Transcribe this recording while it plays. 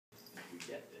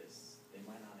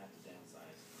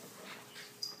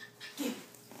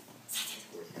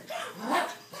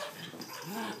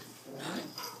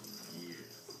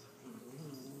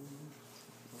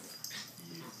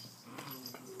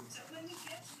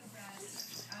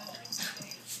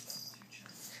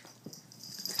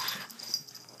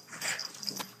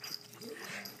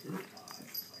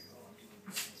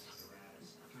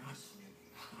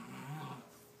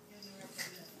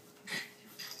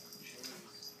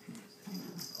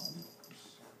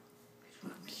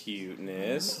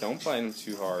Cuteness. Don't bite him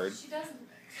too hard. She doesn't.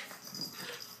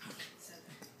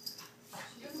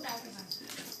 She doesn't bite him.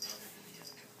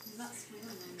 He's not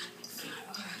squealing anymore.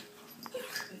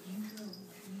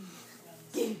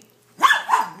 Get him.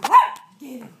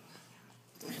 Get him.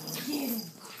 Get him.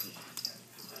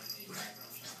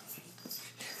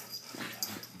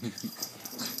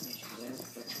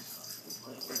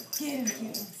 Get him,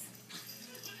 Cuteness.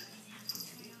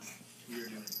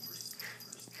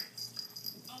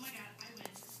 Oh my god, I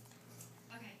win.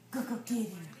 Okay. Go get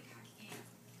him.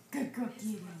 Go get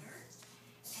him.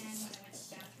 And when I went to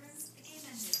the bathroom, the game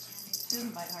ended. She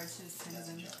doesn't bite hard, she just pins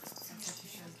him. That's what she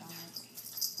shows dominance.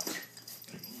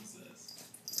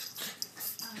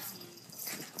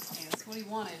 Hey, that's what he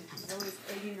wanted. He's always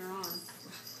egging her on.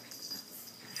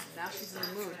 Now she's in the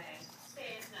mood. Say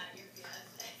it's not your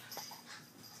fiance.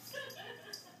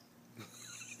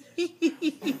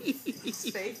 His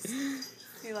face.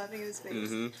 Are you laughing at his face?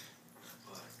 Mm-hmm.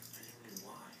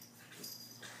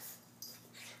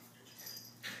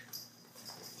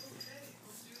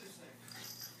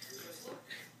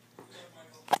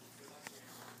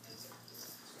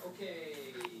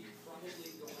 Okay, probably going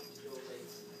to go late.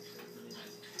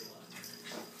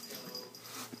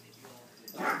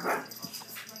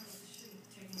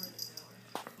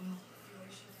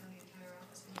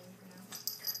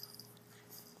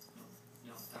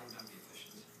 No, that would not be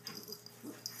efficient.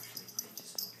 They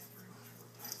just don't get very much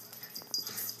work done.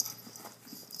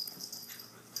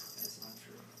 That's not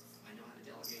true. I know how to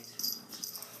delegate,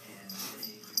 and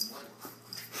they do more work.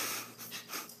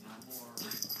 Not more.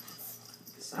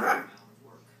 The same amount of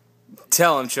work.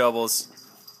 Tell him, Chubbles.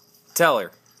 Tell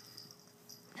her.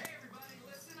 Hey everybody,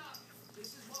 listen up. This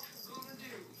is what we're gonna do.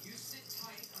 You sit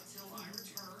tight until I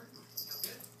return. Sound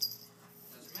good?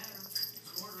 Doesn't matter. It's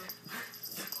an order.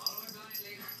 Follow it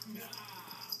blindly. Nah.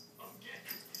 Okay.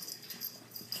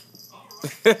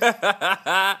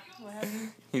 Alright. What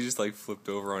happened? He just like flipped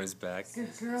over on his back.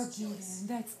 Good girl, Cuteness.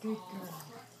 That's good girl.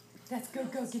 Let's go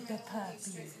get the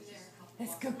puppy.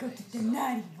 Let's go get the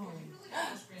naughty boy.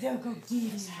 They'll go get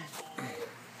him.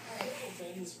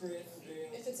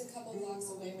 If it's a couple blocks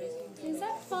away, we can go. Is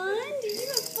that fun? Did you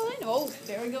have fun? Oh,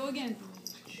 there we go again.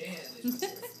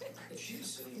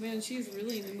 Man, she's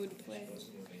really in the mood to play.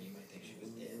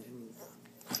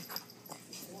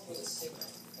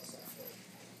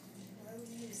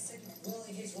 Well,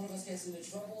 in case one of us gets into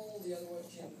trouble, the other one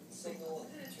can signal.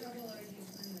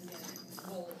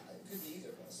 Well, it could be either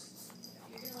of us.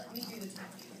 You're gonna let me do the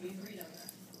talking. We agreed on that.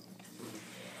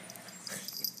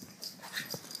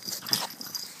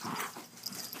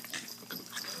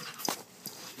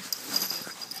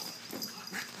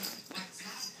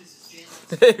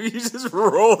 He's just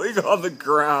rolling on the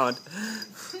ground.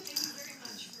 Thank you very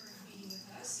much for meeting with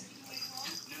us.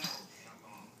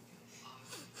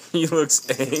 He looks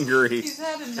angry. He's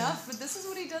had enough, but this is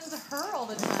what he does to her all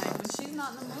the time when she's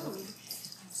not in the mood.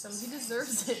 So he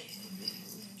deserves it.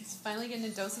 He's finally getting a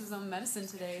dose of his own medicine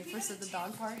today. First at the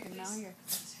dog park and now here.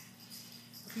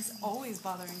 He's always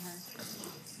bothering her.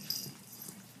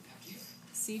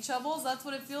 See, Chubbles? That's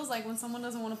what it feels like when someone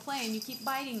doesn't want to play and you keep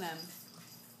biting them.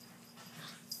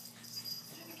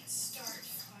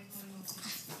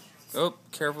 Oh,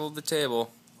 careful with the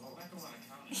table.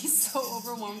 He's so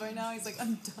overwhelmed right now. He's like,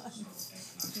 I'm done.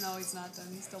 No, he's not done.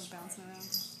 He's still bouncing around.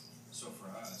 So for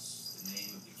us, the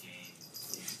name of the game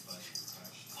is budget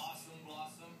protection. Awesome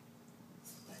Blossom.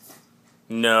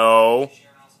 No.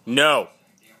 No.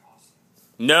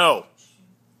 No.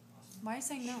 Why are you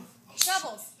saying no?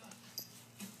 Chubbles!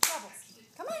 Chubbles!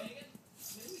 Come on!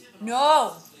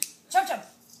 No! Chub!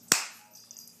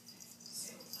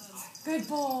 Good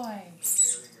boy!